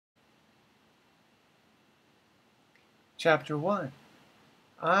Chapter 1.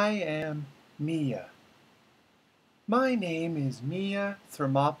 I am Mia. My name is Mia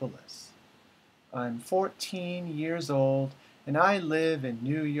Thermopolis. I'm 14 years old and I live in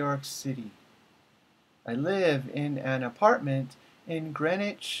New York City. I live in an apartment in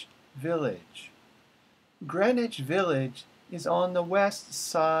Greenwich Village. Greenwich Village is on the west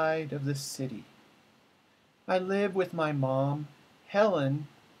side of the city. I live with my mom, Helen,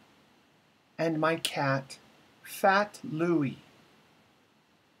 and my cat, Fat Louie.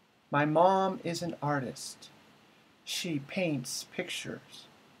 My mom is an artist. She paints pictures.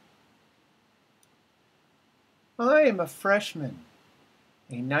 I am a freshman,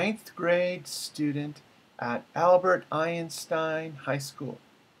 a ninth grade student at Albert Einstein High School.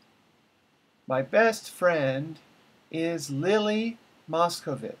 My best friend is Lily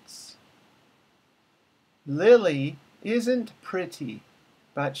Moskowitz. Lily isn't pretty,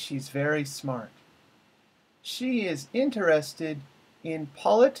 but she's very smart. She is interested in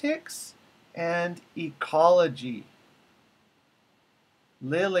politics and ecology.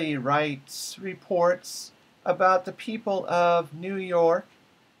 Lily writes reports about the people of New York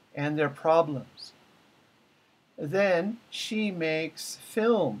and their problems. Then she makes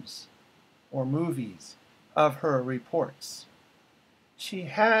films or movies of her reports. She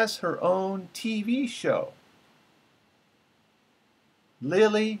has her own TV show.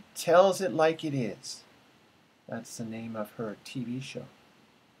 Lily Tells It Like It Is. That's the name of her TV show.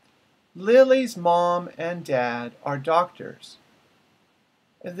 Lily's mom and dad are doctors.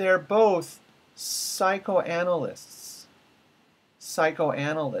 They're both psychoanalysts.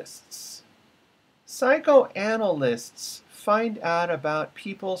 Psychoanalysts find out about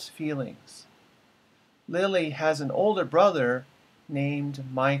people's feelings. Lily has an older brother named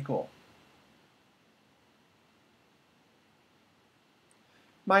Michael.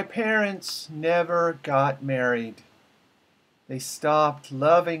 My parents never got married. They stopped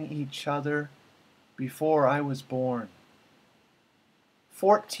loving each other before I was born.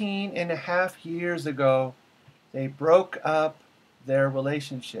 14.5 years ago, they broke up their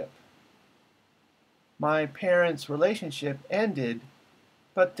relationship. My parents' relationship ended,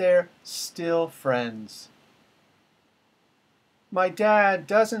 but they're still friends. My dad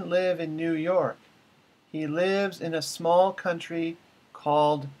doesn't live in New York. He lives in a small country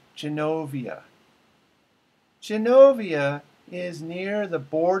called Genovia. Genovia is near the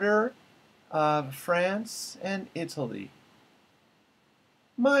border of France and Italy.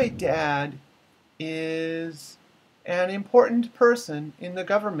 My dad is an important person in the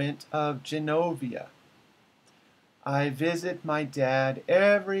government of Genovia. I visit my dad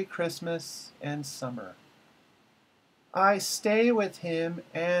every Christmas and summer. I stay with him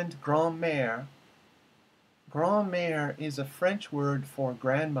and grand-mère. Grand-mère is a French word for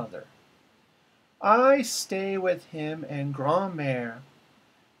grandmother. I stay with him and grand-mère,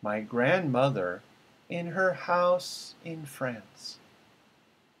 my grandmother, in her house in France.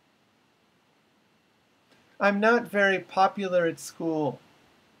 I'm not very popular at school.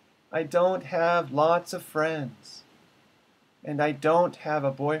 I don't have lots of friends. And I don't have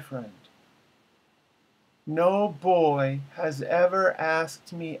a boyfriend. No boy has ever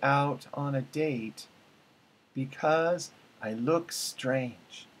asked me out on a date because I look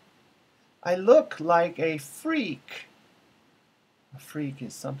strange. I look like a freak. A freak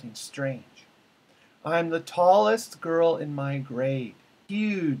is something strange. I'm the tallest girl in my grade.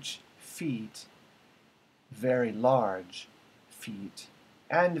 Huge feet, very large feet,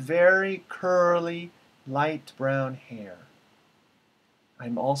 and very curly, light brown hair.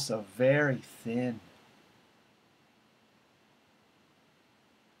 I'm also very thin.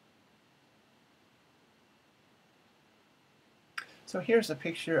 So here's a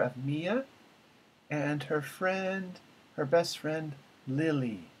picture of Mia and her friend, her best friend,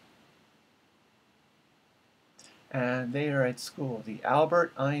 Lily. And they are at school, the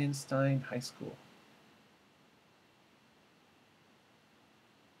Albert Einstein High School.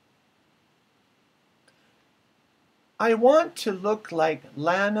 I want to look like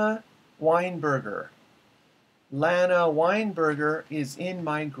Lana Weinberger. Lana Weinberger is in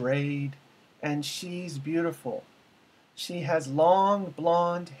my grade, and she's beautiful. She has long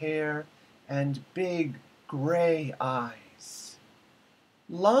blonde hair and big gray eyes.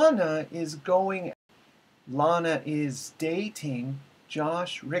 Lana is dating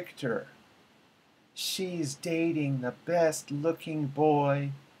Josh Richter. She's dating the best looking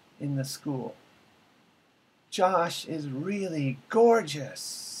boy in the school. Josh is really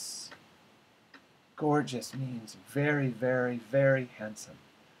gorgeous. Gorgeous means very, very, very handsome.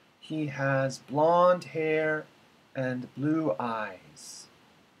 He has blonde hair and blue eyes.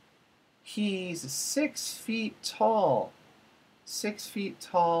 He's 6 feet tall. 6 feet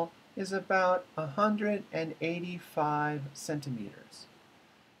tall is about 185 centimeters.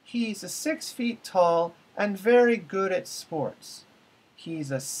 He's 6 feet tall and very good at sports.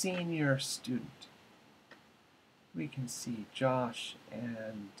 He's a senior student. We can see Josh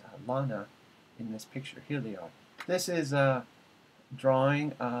and Lana in this picture. Here they are. This is a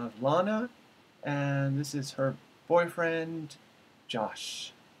drawing of Lana, and this is her boyfriend,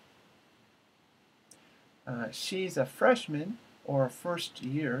 Josh. She's a freshman or a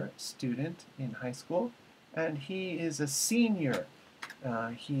first-year student in high school, and he is a senior.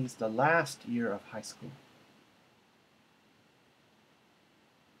 He's the last year of high school.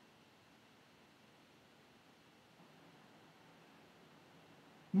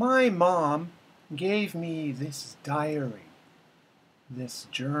 My mom gave me this diary, this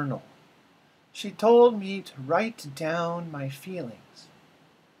journal. She told me to write down my feelings.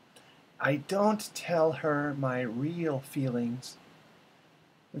 I don't tell her my real feelings.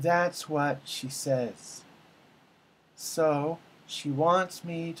 That's what she says. So she wants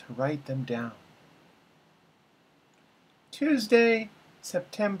me to write them down. Tuesday,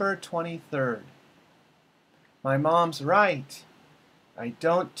 September 23rd. My mom's right. I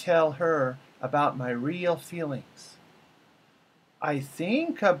don't tell her about my real feelings. I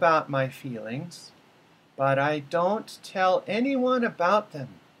think about my feelings, but I don't tell anyone about them.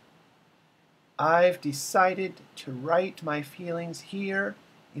 I've decided to write my feelings here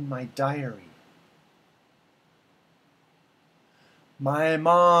in my diary. My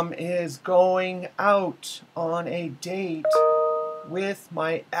mom is going out on a date with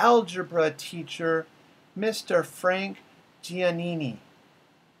my algebra teacher, Mr. Frank Giannini.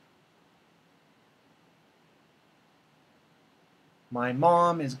 My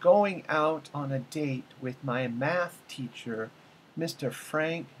mom is going out on a date with my math teacher, Mr.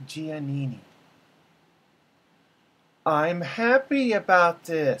 Frank Giannini. I'm happy about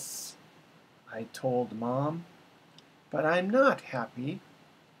this, I told Mom, but I'm not happy.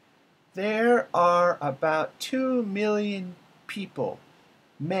 There are about 2 million people,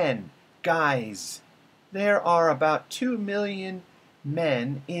 men, guys. There are about 2 million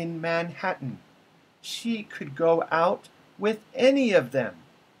men in Manhattan. She could go out with any of them.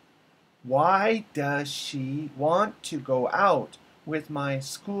 Why does she want to go out with my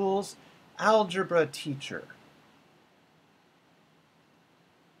school's algebra teacher?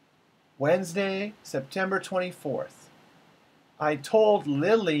 Wednesday, September 24th. I told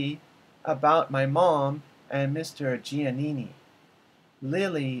Lily about my mom and Mr. Giannini.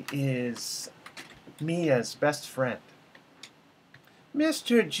 Lily is Mia's best friend.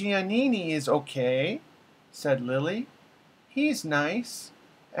 Mr. Giannini is okay, said Lily. He's nice,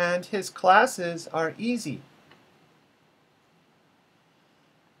 and his classes are easy.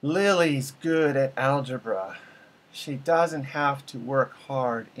 Lily's good at algebra. She doesn't have to work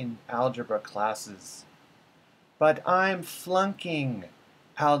hard in algebra classes. But I'm flunking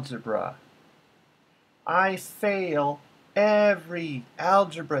algebra. I fail every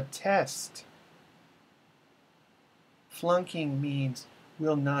algebra test. Flunking means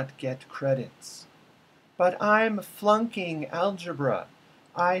we'll not get credits. But I'm flunking algebra.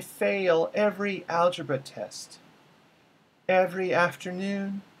 I fail every algebra test. Every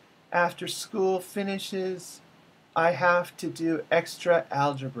afternoon, after school finishes, I have to do extra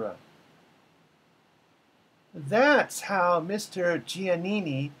algebra. That's how Mr.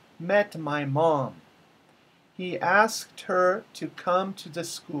 Giannini met my mom. He asked her to come to the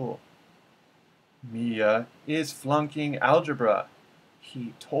school. Mia is flunking algebra,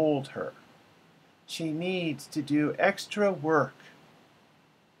 he told her. She needs to do extra work.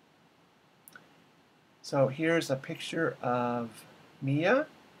 So here's a picture of Mia,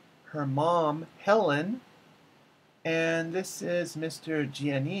 her mom, Helen, and this is Mr.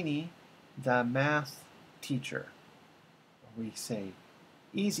 Giannini, the math teacher. We say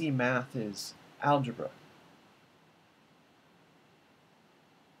easy math is algebra.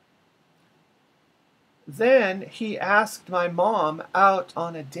 Then he asked my mom out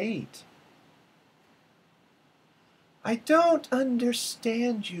on a date. I don't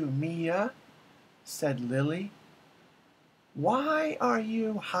understand you, Mia, said Lily. Why are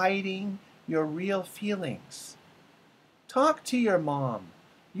you hiding your real feelings? Talk to your mom.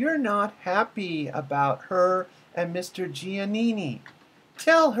 You're not happy about her and Mr. Giannini.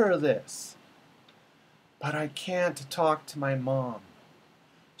 Tell her this. But I can't talk to my mom.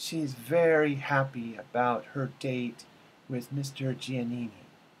 She's very happy about her date with Mr. Giannini.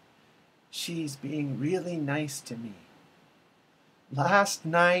 She's being really nice to me. Last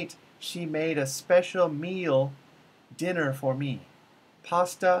night, she made a special dinner for me.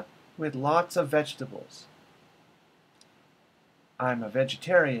 Pasta with lots of vegetables. I'm a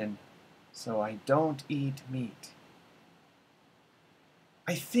vegetarian, so I don't eat meat.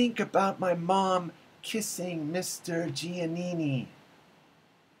 I think about my mom kissing Mr. Giannini.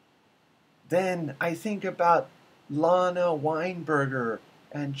 Then I think about Lana Weinberger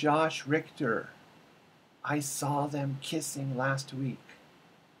and Josh Richter. I saw them kissing last week.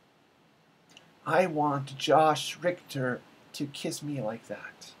 I want Josh Richter to kiss me like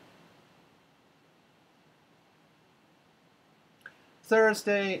that.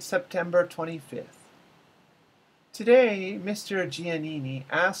 Thursday, September 25th. Today, Mr. Giannini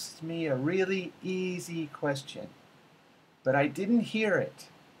asked me a really easy question, but I didn't hear it.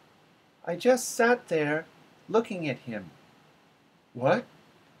 I just sat there looking at him. What?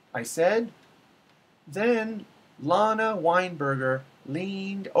 I said. Then Lana Weinberger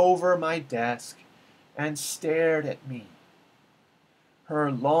leaned over my desk and stared at me. Her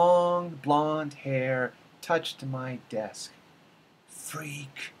long blonde hair touched my desk.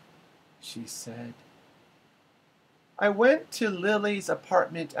 Freak, she said. I went to Lily's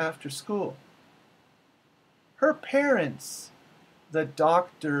apartment after school. Her parents, the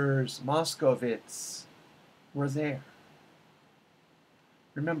doctors Moskovitz, were there.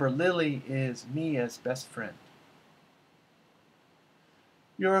 Remember, Lily is Mia's best friend.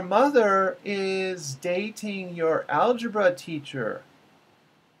 Your mother is dating your algebra teacher,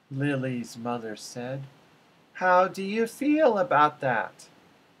 Lily's mother said. How do you feel about that?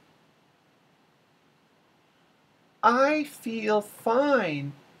 I feel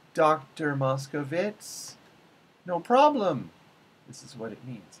fine, Dr. Moskovitz. No problem. This is what it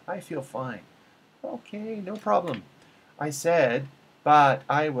means. I feel fine. Okay, no problem. I said, but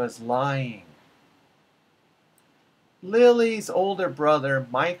I was lying. Lily's older brother,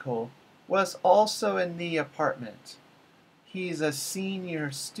 Michael, was also in the apartment. He's a senior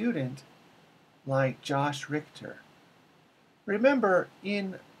student like Josh Richter. Remember,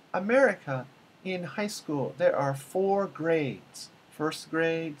 in America, in high school, there are 4 grades. First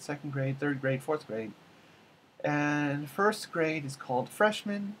grade, second grade, third grade, fourth grade. And first grade is called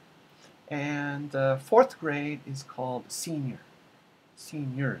freshman, and fourth grade is called seniors.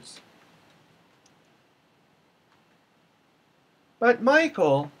 But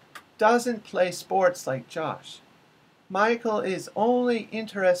Michael doesn't play sports like Josh. Michael is only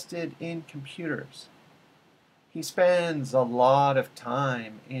interested in computers. He spends a lot of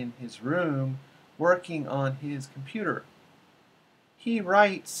time in his room working on his computer. He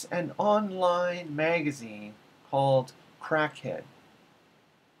writes an online magazine called Crackhead.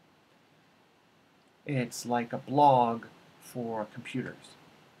 It's like a blog for computers.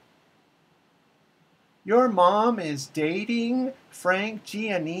 Your mom is dating Frank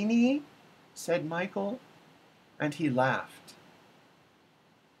Giannini, said Michael, and he laughed.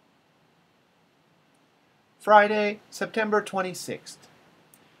 Friday, September 26th.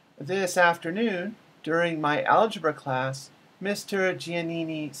 This afternoon, during my algebra class, Mr.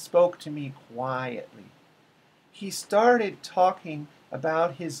 Giannini spoke to me quietly. He started talking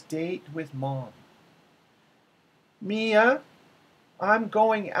about his date with Mom. Mia, I'm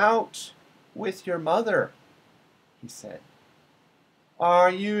going out with your mother, he said.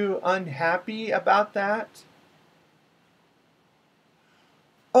 Are you unhappy about that?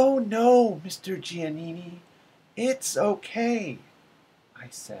 Oh no, Mr. Giannini, it's okay, I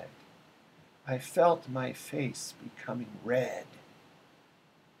said. I felt my face becoming red.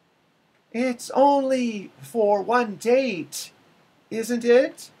 It's only for one date, isn't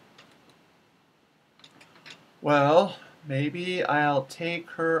it? Well, maybe I'll take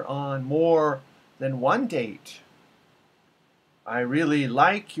her on more than one date. I really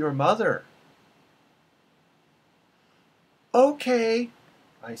like your mother. Okay,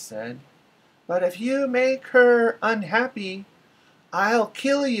 I said, but if you make her unhappy, I'll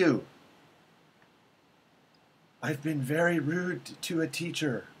kill you. I've been very rude to a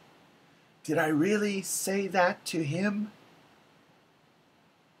teacher. Did I really say that to him?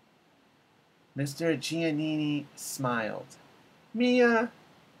 Mr. Giannini smiled. Mia,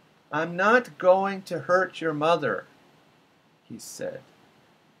 I'm not going to hurt your mother, he said.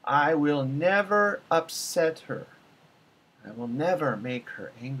 I will never upset her. I will never make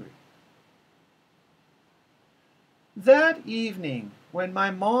her angry. That evening, when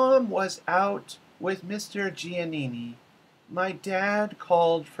my mom was out with Mr. Giannini, my dad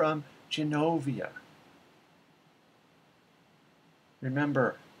called from Genovia.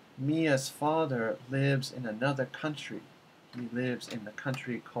 Remember, Mia's father lives in another country. He lives in the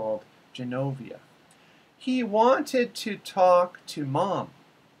country called Genovia. He wanted to talk to Mom.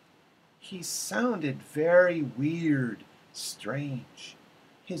 He sounded very weird, strange.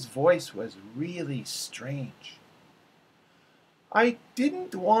 His voice was really strange. I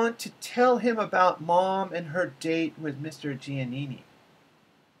didn't want to tell him about Mom and her date with Mr. Giannini.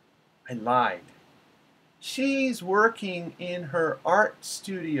 I lied. She's working in her art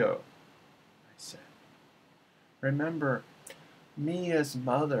studio, I said. Remember, Mia's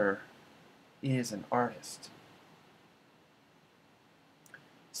mother is an artist.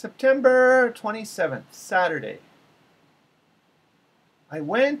 September 27th, Saturday. I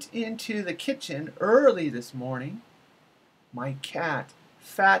went into the kitchen early this morning. My cat,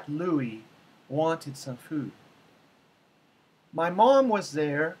 Fat Louie, wanted some food. My mom was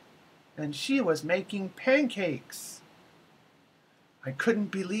there, and she was making pancakes. I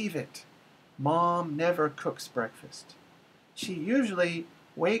couldn't believe it. Mom never cooks breakfast. She usually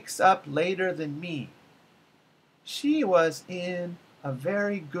wakes up later than me. She was in a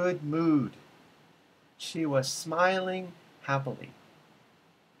very good mood. She was smiling happily.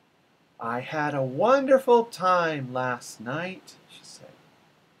 I had a wonderful time last night, she said.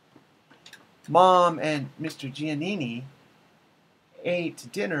 Mom and Mr. Giannini ate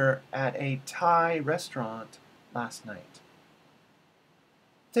dinner at a Thai restaurant last night.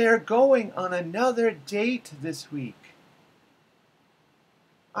 They're going on another date this week.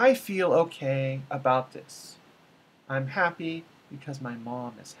 I feel okay about this. I'm happy because my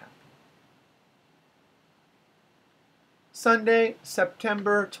mom is happy. Sunday,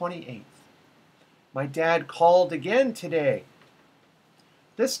 September 28th. My dad called again today.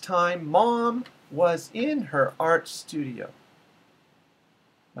 This time, Mom was in her art studio.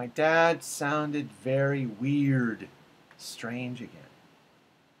 My dad sounded very weird, strange again.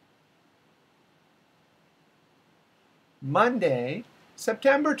 Monday,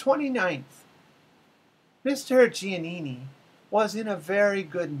 September 29th. Mr. Giannini was in a very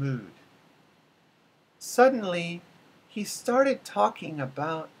good mood. Suddenly, he started talking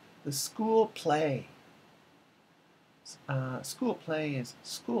about the school play. School play is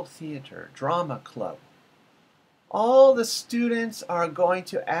school theater, drama club. All the students are going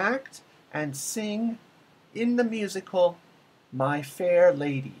to act and sing in the musical My Fair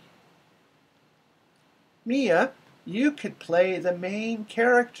Lady. Mia, you could play the main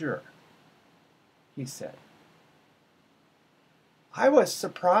character, he said. I was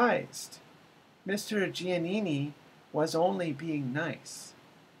surprised. Mr. Giannini was only being nice.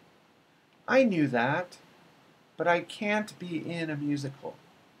 I knew that, but I can't be in a musical.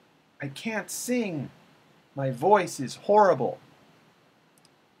 I can't sing. My voice is horrible.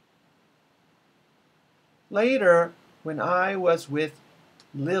 Later, when I was with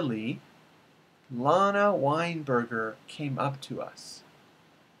Lily, Lana Weinberger came up to us.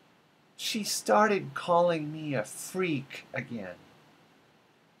 She started calling me a freak again.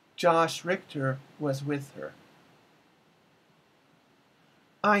 Josh Richter was with her.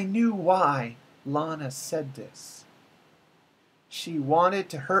 I knew why Lana said this. She wanted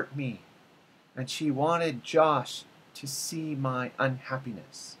to hurt me, and she wanted Josh to see my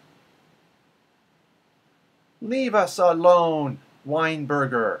unhappiness. Leave us alone,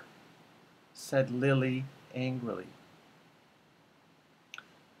 Weinberger, said Lily angrily.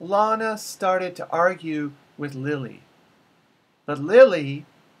 Lana started to argue with Lily, but Lily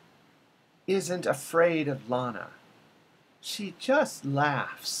isn't afraid of Lana. She just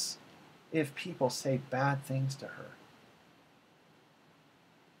laughs if people say bad things to her.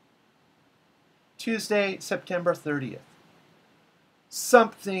 Tuesday, September 30th.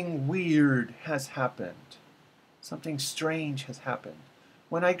 Something weird has happened. Something strange has happened.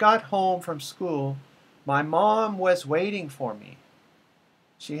 When I got home from school, my mom was waiting for me.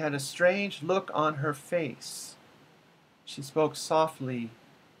 She had a strange look on her face. She spoke softly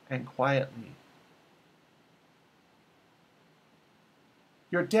and quietly.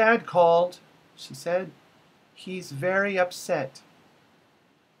 Your dad called, she said. He's very upset.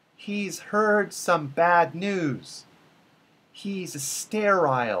 He's heard some bad news. He's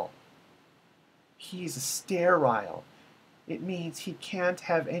sterile. He's sterile. It means he can't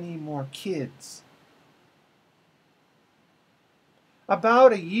have any more kids.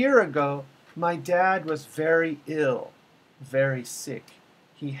 About a year ago, my dad was very ill, very sick.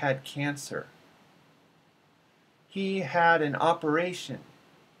 He had cancer. He had an operation.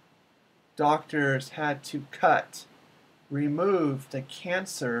 Doctors had to remove the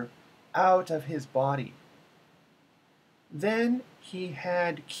cancer out of his body. Then he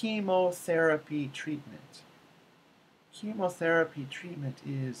had chemotherapy treatment. Chemotherapy treatment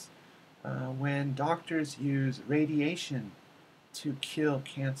is when doctors use radiation to kill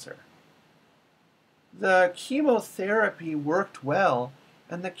cancer. The chemotherapy worked well,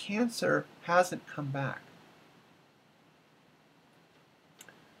 and the cancer hasn't come back.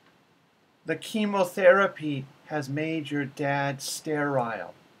 The chemotherapy has made your dad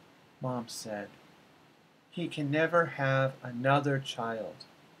sterile, Mom said. He can never have another child.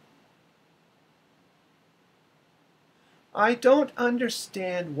 I don't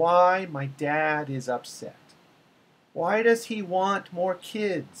understand why my dad is upset. Why does he want more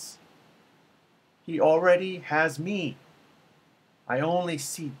kids? He already has me. I only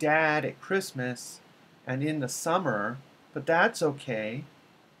see Dad at Christmas and in the summer, but that's okay.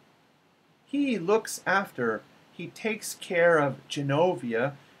 He looks after, he takes care of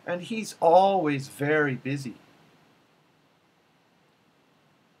Genovia, and he's always very busy.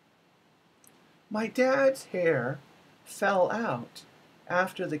 My dad's hair fell out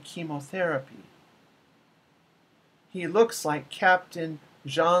after the chemotherapy. He looks like Captain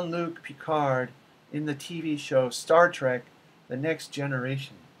Jean-Luc Picard in the TV show Star Trek: The Next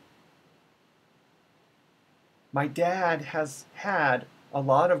Generation. My dad has had a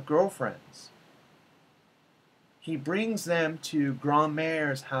lot of girlfriends. He brings them to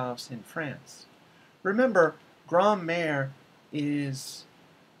Grand-mère's house in France. Remember, Grand-mère means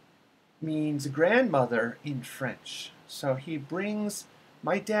grandmother in French. So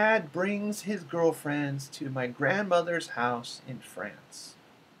my dad brings his girlfriends to my grandmother's house in France.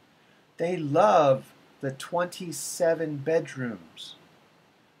 They love the 27 bedrooms,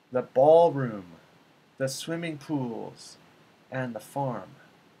 the ballroom, the swimming pools, and the farm.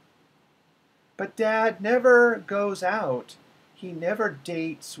 But Dad never goes out. He never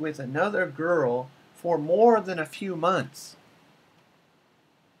dates with another girl for more than a few months.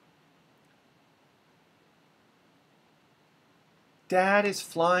 Dad is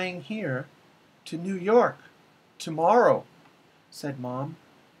flying here to New York tomorrow, said Mom.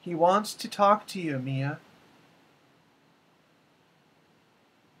 He wants to talk to you, Mia.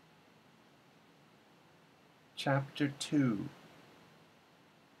 Chapter 2.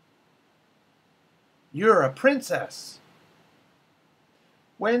 You're a princess.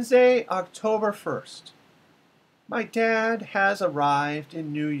 Wednesday, October 1st. My dad has arrived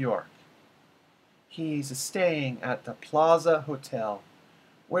in New York. He's staying at the Plaza Hotel,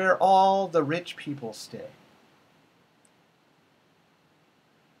 where all the rich people stay.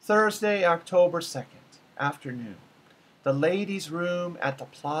 Thursday, October 2nd, afternoon. The ladies' room at the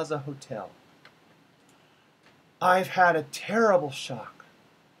Plaza Hotel. I've had a terrible shock.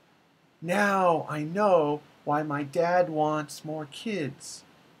 Now I know why my dad wants more kids.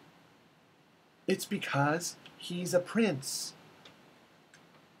 It's because he's a prince.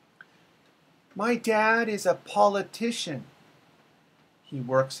 My dad is a politician. He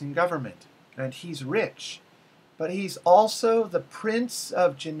works in government, and he's rich. But he's also the Prince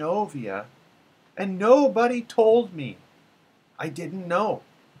of Genovia, and nobody told me. I didn't know.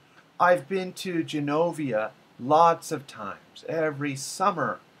 I've been to Genovia lots of times. Every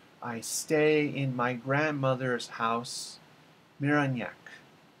summer I stay in my grandmother's house, Miragnac.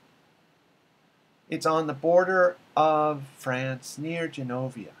 It's on the border of France, near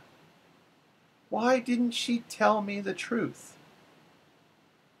Genovia. Why didn't she tell me the truth?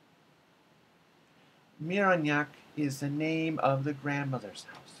 Miragnac is the name of the grandmother's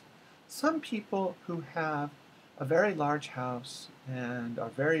house. Some people who have a very large house and are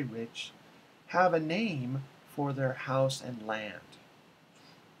very rich have a name for their house and land.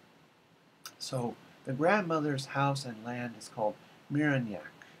 So the grandmother's house and land is called Miragnac.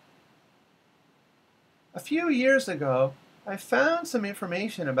 A few years ago, I found some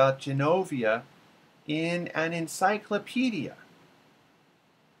information about Genovia in an encyclopedia.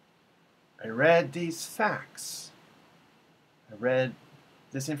 I read these facts. I read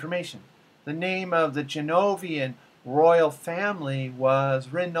this information. The name of the Genovian royal family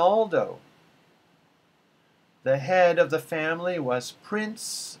was Rinaldo. The head of the family was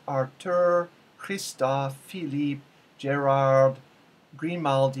Prince Arthur Christophe Philippe Gerard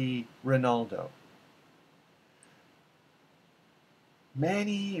Grimaldi Rinaldo.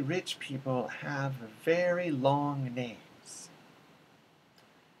 Many rich people have very long names.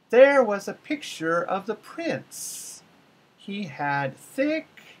 There was a picture of the prince. He had thick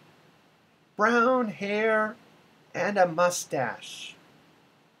brown hair and a mustache.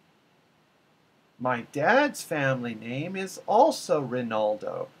 My dad's family name is also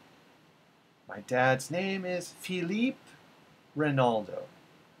Rinaldo. My dad's name is Philippe Rinaldo.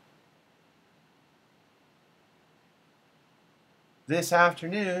 This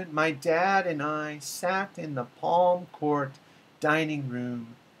afternoon, my dad and I sat in the Palm Court dining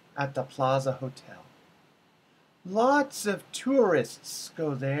room at the Plaza Hotel. Lots of tourists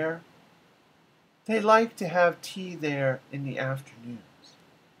go there. They like to have tea there in the afternoons.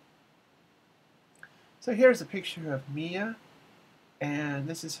 So here's a picture of Mia. and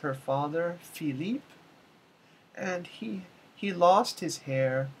this is her father, Philippe, and he lost his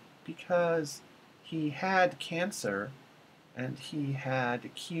hair because he had cancer and he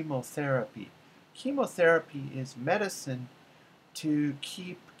had chemotherapy. Chemotherapy is medicine to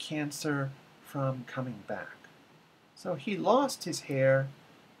keep cancer from coming back. So he lost his hair,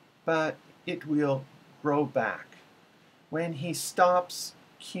 but it will grow back. When he stops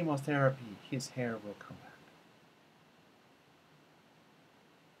chemotherapy, his hair will come back.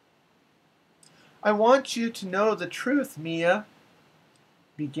 I want you to know the truth, Mia,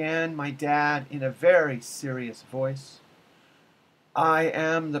 began my dad in a very serious voice. I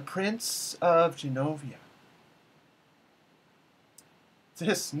am the Prince of Genovia.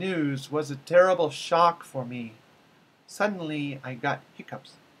 This news was a terrible shock for me. Suddenly I got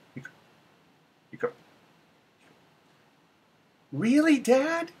hiccups. Hiccup, hiccup. Really,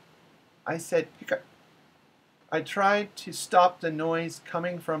 Dad? I said hiccup. I tried to stop the noise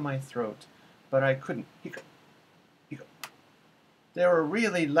coming from my throat, but I couldn't. Hiccup, hiccup. There were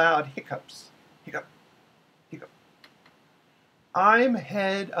really loud hiccups. Hiccup, hiccup. I'm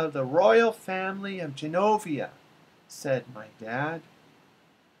head of the royal family of Genovia, said my dad.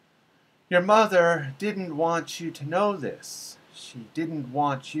 Your mother didn't want you to know this. She didn't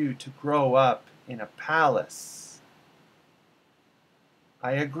want you to grow up in a palace.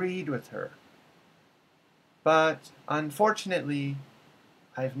 I agreed with her. But unfortunately,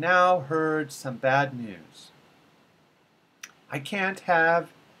 I've now heard some bad news. I can't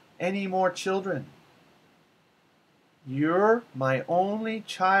have any more children. You're my only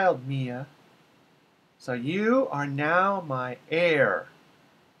child, Mia, so you are now my heir.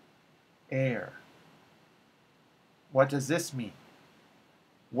 Heir. What does this mean?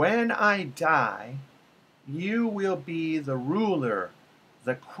 When I die, you will be the ruler,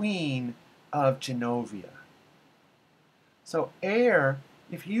 the queen of Genovia. So heir,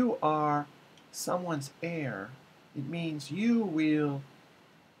 if you are someone's heir, it means you will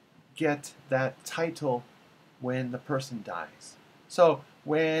get that title when the person dies. So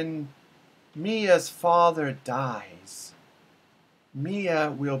when Mia's father dies, Mia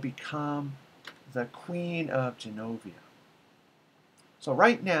will become the queen of Genovia. So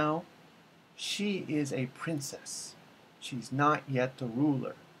right now, she is a princess. She's not yet the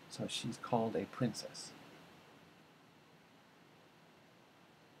ruler, so she's called a princess.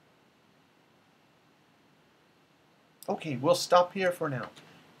 Okay, we'll stop here for now.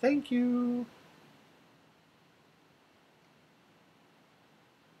 Thank you.